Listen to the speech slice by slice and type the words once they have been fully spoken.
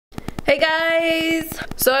Hey guys!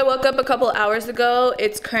 So I woke up a couple hours ago.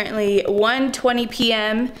 It's currently 1:20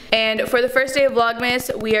 p.m. and for the first day of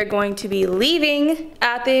Vlogmas, we are going to be leaving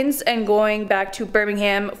Athens and going back to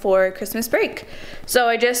Birmingham for Christmas break. So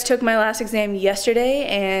I just took my last exam yesterday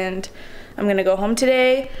and I'm gonna go home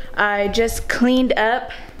today. I just cleaned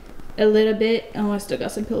up a little bit. Oh, I still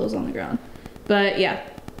got some pillows on the ground. But yeah,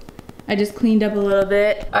 I just cleaned up a little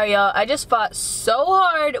bit. Alright y'all, I just fought so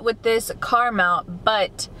hard with this car mount,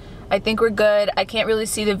 but I think we're good. I can't really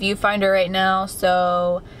see the viewfinder right now,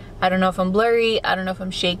 so I don't know if I'm blurry, I don't know if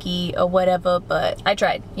I'm shaky or whatever, but I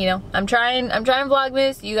tried, you know. I'm trying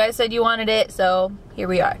Vlogmas. You guys said you wanted it, so here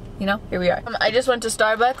we are, you know, here we are. I just went to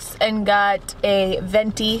Starbucks and got a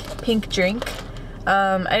venti pink drink.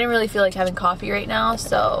 I didn't really feel like having coffee right now,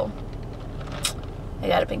 so I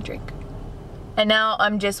got a pink drink. And now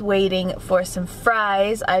I'm just waiting for some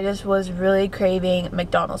fries. I just was really craving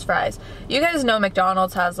McDonald's fries. You guys know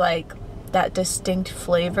McDonald's has like that distinct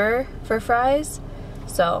flavor for fries,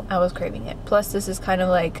 so I was craving it. Plus this is kind of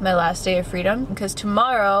like my last day of freedom because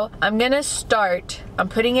tomorrow I'm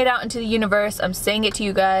putting it out into the universe. I'm saying it to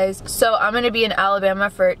you guys. So I'm gonna be in Alabama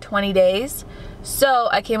for 20 days. So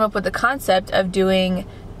I came up with the concept of doing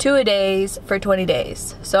 2-a-days for 20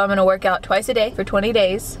 days. So I'm gonna work out twice a day for 20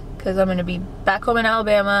 days. Because I'm going to be back home in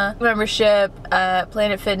Alabama. Membership at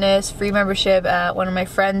Planet Fitness, free membership at one of my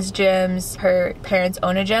friend's gyms. Her parents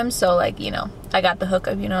own a gym, so like, you know, I got the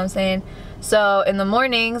hookup, you know what I'm saying? So in the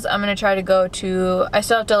mornings, I'm going to try to go to, I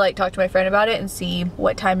still have to like talk to my friend about it and see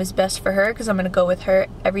what time is best for her because I'm going to go with her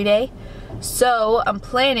every day. So I'm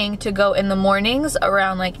planning to go in the mornings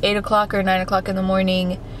around like 8 o'clock or 9 o'clock in the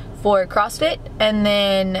morning for CrossFit, and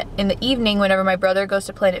then in the evening whenever my brother goes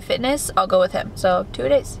to Planet Fitness, I'll go with him. So 2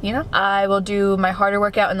 days, you know? I will do my harder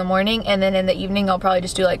workout in the morning, and then in the evening I'll probably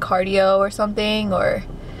just do like cardio or something, or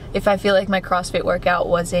if I feel like my CrossFit workout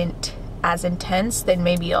wasn't as intense, then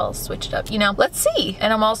maybe I'll switch it up, you know? Let's see.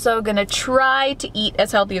 And I'm also gonna try to eat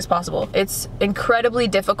as healthy as possible. It's incredibly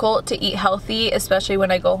difficult to eat healthy, especially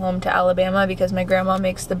when I go home to Alabama because my grandma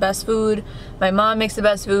makes the best food, my mom makes the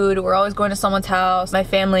best food, we're always going to someone's house. My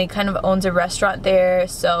family kind of owns a restaurant there,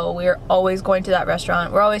 so we're always going to that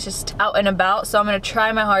restaurant. We're always just out and about, so I'm gonna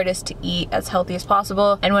try my hardest to eat as healthy as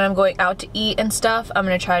possible. And when I'm going out to eat and stuff, I'm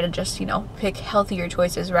gonna try to just, you know, pick healthier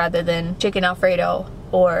choices rather than chicken Alfredo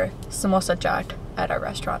or samosa chaat at our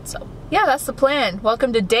restaurant. So yeah, that's the plan.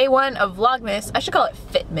 Welcome to day 1 of Vlogmas. I should call it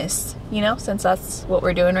Fitmas, you know, since that's what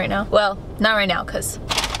we're doing right now. Well, not right now, because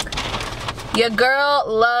your girl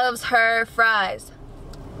loves her fries.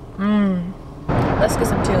 Let's get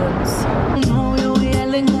some tunes.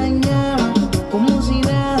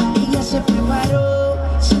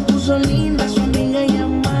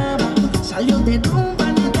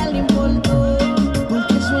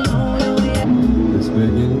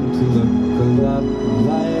 Beginning to look a lot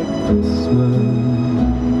like Christmas.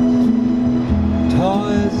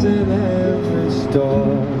 Toys in every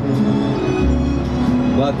store,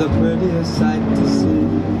 but the prettiest sight to see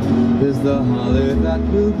is the holly that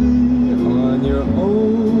will be on your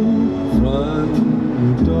own front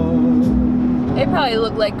door. It probably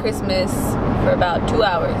looked like Christmas for about 2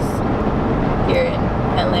 hours here in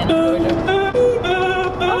Atlanta, Georgia.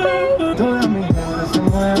 Okay.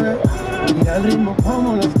 Y al ritmo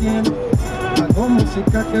como los tiene, hago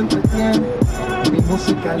música que entretiene. Mi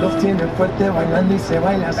música los tiene fuerte bailando y se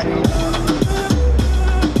baila así.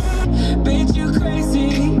 Bitch, you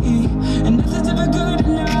crazy, and nothing's ever good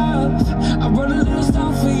enough. I wrote a little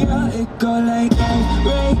song for you. It go like, oh,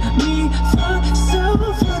 Ray, me, fa, so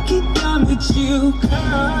fucking done with you,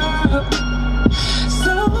 girl.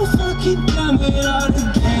 So fucking done with all the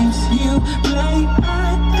games you play. I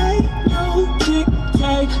ain't no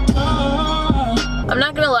tic-tac-toe. I'm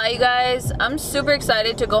not gonna lie, you guys, I'm super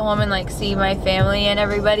excited to go home and like see my family and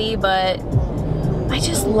everybody, but I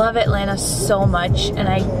just love Atlanta so much and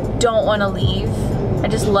I don't want to leave. I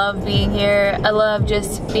just love being here. I love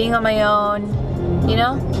just being on my own, you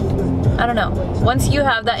know? I don't know. Once you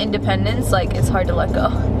have that independence, like, it's hard to let go.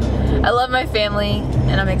 I love my family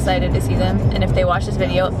and I'm excited to see them, and if they watch this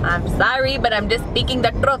video, I'm sorry, but I'm just speaking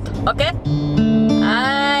the truth, okay?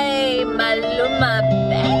 Ay, Maluma,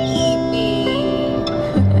 baby.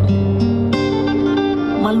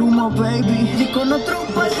 Maluma, baby, y con otro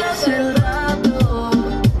pasas el rato.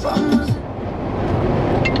 Vamos.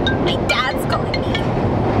 My dad's calling me.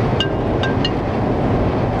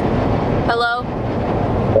 Hello?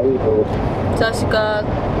 सत श्री अकाल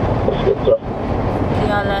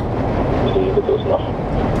क्या हाल है?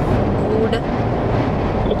 Good.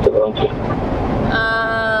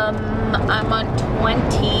 I'm on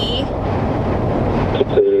 20.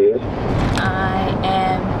 I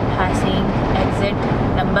am passing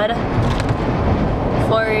god.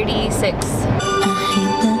 46.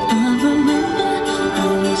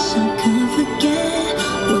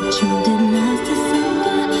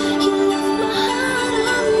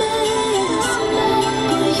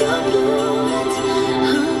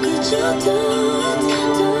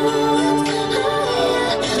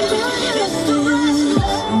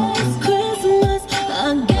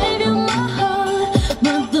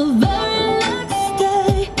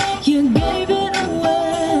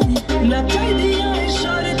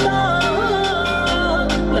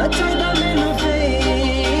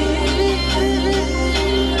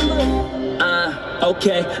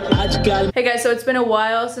 Okay, I just got. Hey guys, so it's been a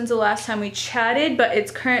while since the last time we chatted, but it's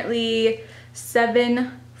currently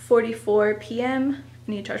 7:44 p.m.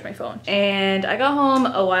 I need to charge my phone. And I got home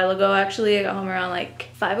a while ago, actually. I got home around like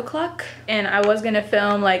 5 o'clock. And I was gonna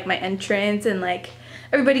film like my entrance and like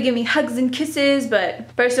everybody give me hugs and kisses, but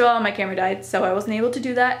first of all, my camera died, so I wasn't able to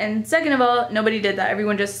do that. And second of all, nobody did that.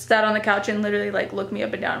 Everyone just sat on the couch and literally like looked me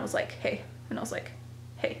up and down and was like, hey. And I was like,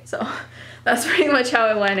 hey. So that's pretty much how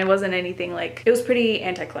it went. It wasn't anything like, it was pretty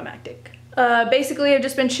anticlimactic. Basically, I've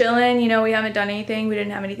just been chilling. You know, we haven't done anything. We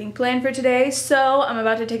didn't have anything planned for today. So I'm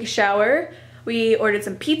about to take a shower. We ordered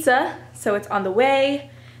some pizza, so it's on the way.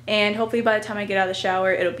 And hopefully by the time I get out of the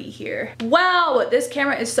shower, it'll be here. Wow, this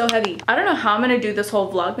camera is so heavy. I don't know how I'm gonna do this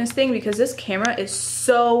whole Vlogmas thing because this camera is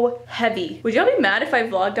so heavy. Would y'all be mad if I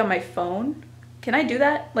vlogged on my phone? Can I do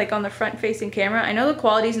that, like on the front facing camera? I know the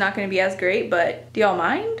quality's not gonna be as great, but do y'all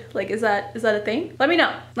mind? Like, is that a thing? Let me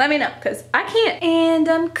know, cause I can't. And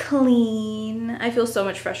I'm clean. I feel so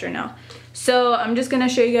much fresher now. So I'm just gonna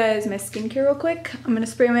show you guys my skincare real quick. I'm gonna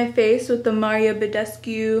spray my face with the Maria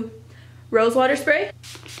Badescu Rose Water Spray.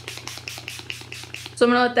 So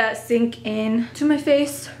I'm gonna let that sink in to my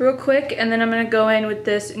face real quick, and then I'm gonna go in with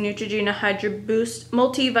this Neutrogena Hydra Boost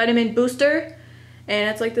Multivitamin Booster. And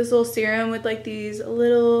it's like this little serum with like these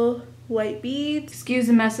little white beads. Excuse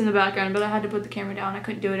the mess in the background, but I had to put the camera down. I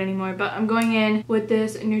couldn't do it anymore. But I'm going in with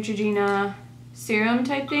this Neutrogena serum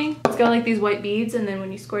type thing. It's got like these white beads, and then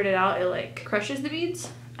when you squirt it out, it like crushes the beads.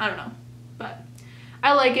 I don't know, but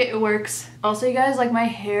I like it. It works. Also, you guys, like my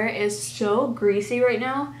hair is so greasy right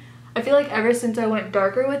now. I feel like ever since I went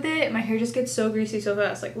darker with it, my hair just gets so greasy so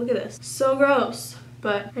fast. Like, look at this. So gross.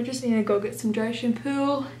 But I just need to go get some dry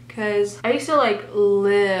shampoo because I used to like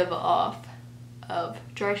live off of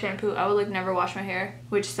dry shampoo. I would like never wash my hair,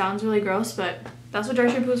 which sounds really gross, but that's what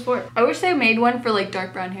dry shampoo is for. I wish they made one for like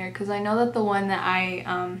dark brown hair because I know that the one that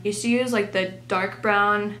I used to use, like the dark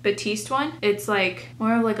brown Batiste one, it's like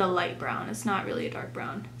more of like a light brown. It's not really a dark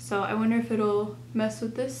brown. So I wonder if it'll mess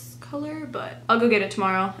with this color, but I'll go get it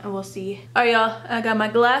tomorrow and we'll see. All right, y'all, I got my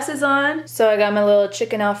glasses on. So I got my little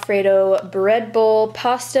chicken Alfredo bread bowl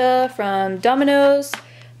pasta from Domino's.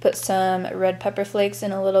 Put some red pepper flakes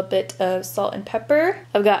and a little bit of salt and pepper.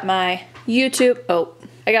 I've got my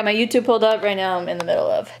I got my YouTube pulled up. Right now I'm in the middle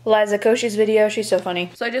of Liza Koshy's video. She's so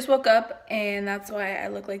funny. So I just woke up and that's why I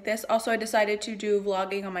look like this. Also, I decided to do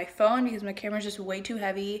vlogging on my phone because my camera's just way too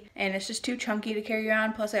heavy and it's just too chunky to carry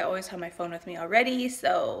around. Plus I always have my phone with me already.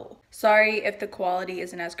 So sorry if the quality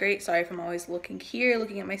isn't as great. Sorry if I'm always looking here,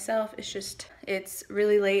 looking at myself. It's just, it's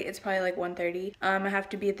really late. It's probably like 1:30. I have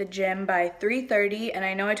to be at the gym by 3:30 and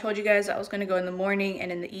I know I told you guys I was gonna go in the morning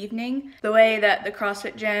and in the evening. The way that the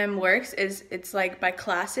CrossFit gym works is it's like by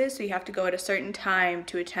classes, so you have to go at a certain time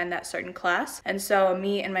to attend that certain class. And so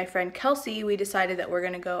me and my friend Kelsey, we decided that we're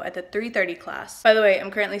gonna go at the 3:30 class. By the way,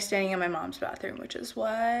 I'm currently standing in my mom's bathroom, which is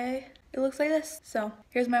why it looks like this. So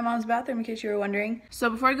here's my mom's bathroom in case you were wondering. So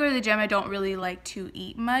before I go to the gym, I don't really like to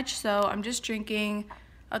eat much, so I'm just drinking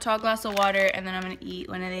a tall glass of water and then I'm gonna eat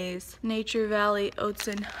one of these Nature Valley oats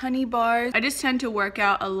and honey bars. I just tend to work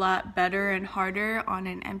out a lot better and harder on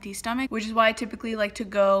an empty stomach, which is why I typically like to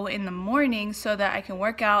go in the morning so that I can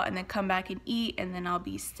work out and then come back and eat and then I'll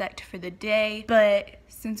be set for the day. But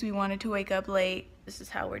since we wanted to wake up late, this is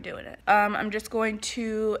how we're doing it. I'm just going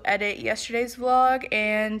to edit yesterday's vlog,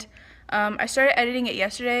 and I started editing it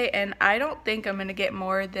yesterday and I don't think I'm gonna get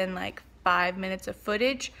more than like 5 minutes of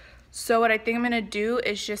footage. So what I think I'm gonna do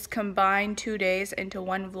is just combine 2 days into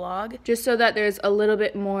one vlog, just so that there's a little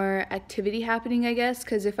bit more activity happening, I guess,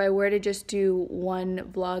 because if I were to just do one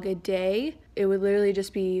vlog a day, it would literally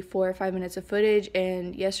just be 4 or 5 minutes of footage.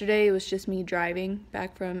 And yesterday it was just me driving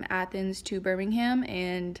back from Athens to Birmingham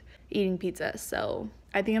and eating pizza. So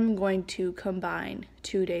I think I'm going to combine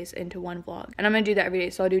 2 days into one vlog, and I'm gonna do that every day.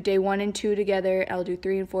 So I'll do day 1 and 2 together, I'll do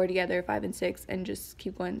 3 and 4 together, 5 and 6, and just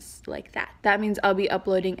keep going like that. That means I'll be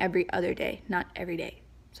uploading every other day, not every day.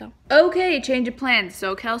 So, okay, change of plans.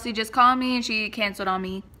 So Kelsey just called me and she canceled on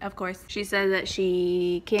me, of course. She said that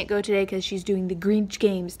she can't go today because she's doing the Grinch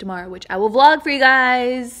games tomorrow, which I will vlog for you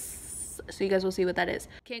guys. So you guys will see what that is.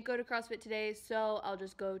 Can't go to CrossFit today, so I'll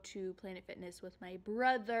just go to Planet Fitness with my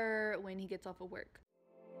brother when he gets off of work.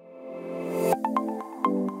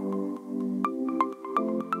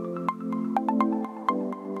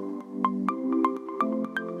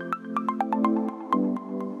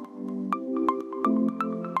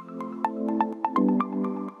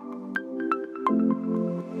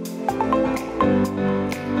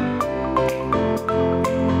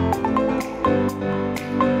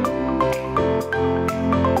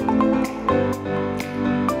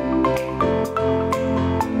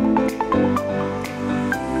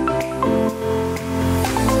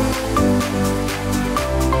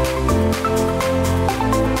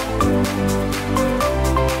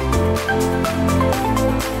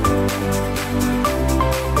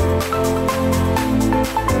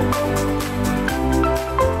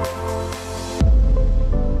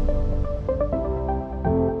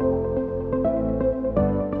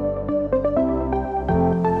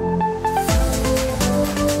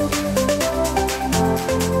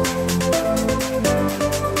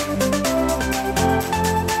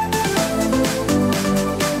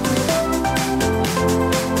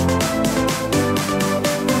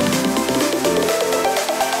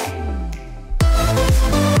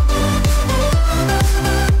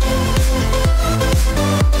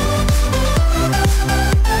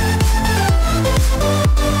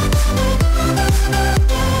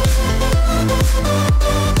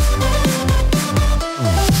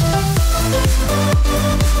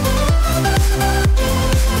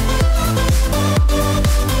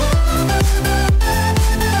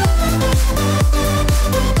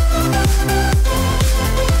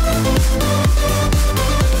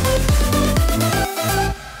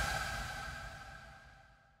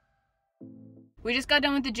 We just got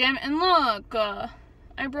done with the gym and look, I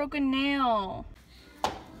broke a nail.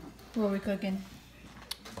 What are we cooking?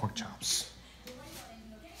 Pork chops.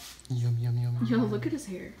 Yum, yum, yum. Yo, look at his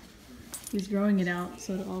hair. He's growing it out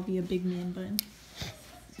so it'll all be a big man bun.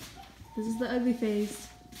 This is the ugly face.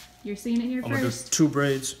 You're seeing it here I'm gonna do first. 2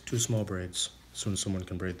 braids, 2 small braids. As soon as someone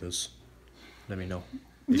can braid this, let me know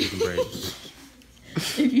if you can braid.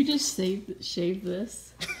 If you just shave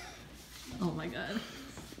this. Oh my god.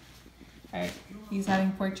 Alright, he's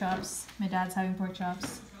having pork chops. My dad's having pork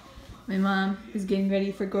chops. My mom is getting ready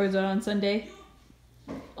for Gorzo on Sunday.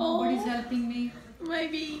 Oh, Nobody's helping me. my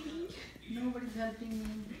baby. Nobody's helping me.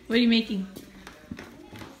 What are you making?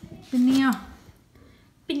 Pinya.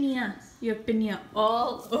 Piña. You have piña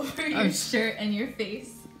all over your shirt and your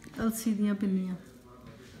face. I'll see the pinya.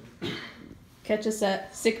 Catch us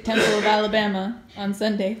at Sick Temple of Alabama on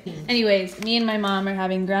Sunday. Anyways, me and my mom are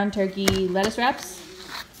having ground turkey lettuce wraps.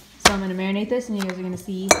 So I'm gonna marinate this and you guys are gonna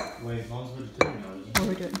see Wait, mom's vegetarian. what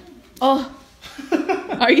we're doing. Oh,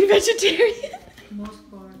 are you vegetarian? Most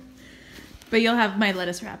part. But you'll have my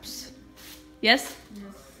lettuce wraps. Yes? Yes.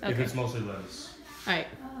 If Okay. it's mostly lettuce. Alright,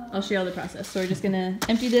 I'll show you all the process. So we're just gonna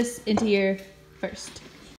empty this into here first.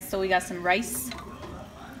 So we got some rice.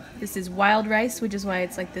 This is wild rice, which is why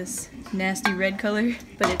it's like this nasty red color,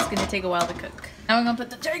 but it's gonna take a while to cook. Now we're gonna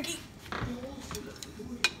put the turkey.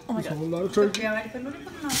 Oh my god. A lot of turkey.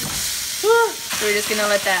 So we're just gonna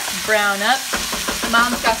let that brown up.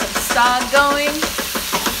 Mom's got some sog going.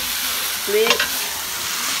 Lit.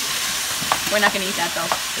 We're not gonna eat that though.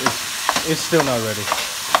 It's still not ready.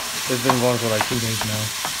 It's been going for like 2 days now.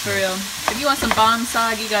 For real. If you want some bomb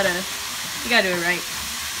sog, you gotta do it right.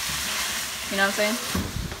 You know what I'm saying?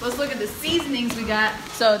 Let's look at the seasonings we got.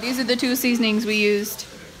 So these are the 2 seasonings we used.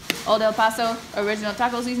 Old El Paso original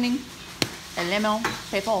taco seasoning and lemon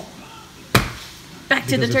pepper. Back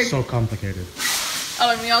to the turkey. It's so complicated.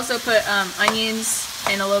 Oh, and we also put onions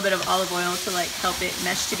and a little bit of olive oil to like help it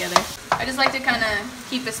mesh together. I just like to kind of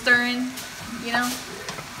keep it stirring, you know?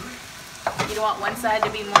 You don't want one side to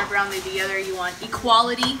be more brown than the other. You want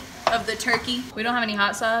equality of the turkey. We don't have any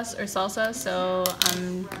hot sauce or salsa, so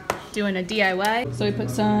I'm doing a DIY. So we put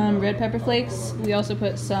some red pepper flakes. We also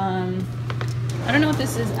put some, I don't know what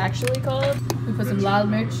this is actually called. We put some lal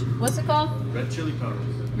mirch. What's it called? Red chili powder.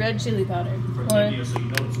 Red chili powder. For Or India, so you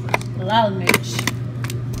know it's spicy. lal mirch.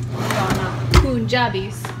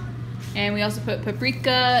 Punjabis. And we also put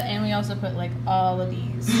paprika, and we also put like all of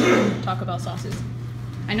these Taco Bell sauces.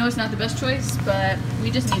 I know it's not the best choice, but we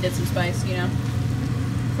just needed some spice, you know,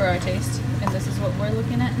 for our taste. And this is what we're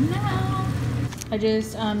looking at now. I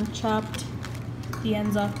just chopped the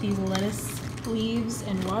ends off these lettuce leaves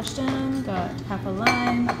and washed them. Got half a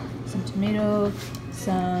lime, some tomato,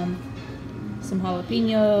 some some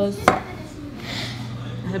jalapenos.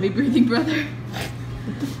 Heavy breathing brother.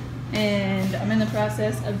 And I'm in the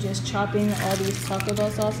process of just chopping all these Taco Bell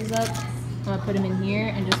sauces up. I'm gonna put them in here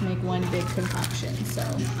and just make one big concoction. So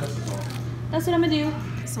that's what I'm gonna do.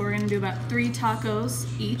 So we're gonna do about 3 tacos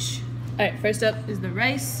each. All right, first up is the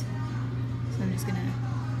rice. So I'm just gonna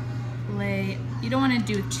lay, you don't wanna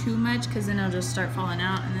do too much because then it'll just start falling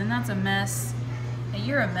out and then that's a mess. And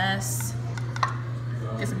you're a mess.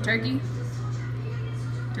 Get some turkey.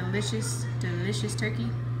 Delicious, delicious turkey.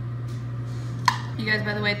 You guys,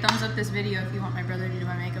 by the way, thumbs up this video if you want my brother to do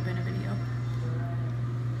my makeup in a video.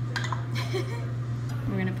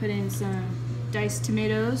 We're gonna put in some diced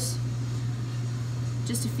tomatoes.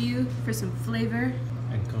 Just a few for some flavor.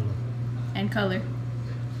 And color. And color.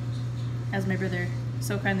 As my brother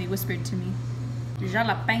so kindly whispered to me.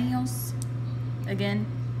 Jalapenos. Again,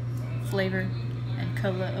 flavor and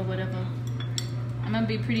color or whatever. I'm gonna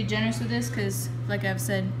be pretty generous with this because, like I've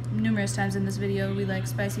said numerous times in this video, we like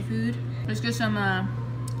spicy food. Let's get some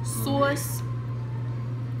sauce.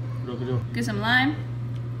 Get some lime.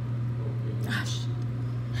 Gosh.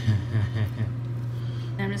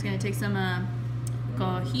 And I'm just gonna take some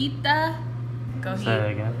cojita. Say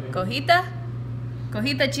that again.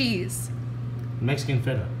 Cojita cheese. Mexican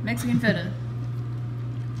feta. Mexican feta.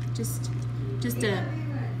 Just a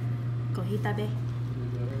cojita be.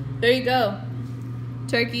 There you go.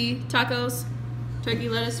 Turkey tacos, turkey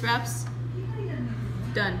lettuce wraps.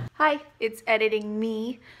 Done. Hi, it's editing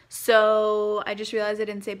me. So I just realized I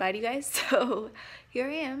didn't say bye to you guys. So here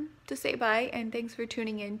I am to say bye and thanks for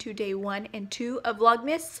tuning in to day 1 and 2 of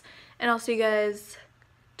Vlogmas. And I'll see you guys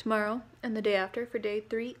tomorrow and the day after for day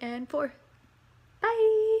 3 and 4.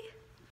 Bye.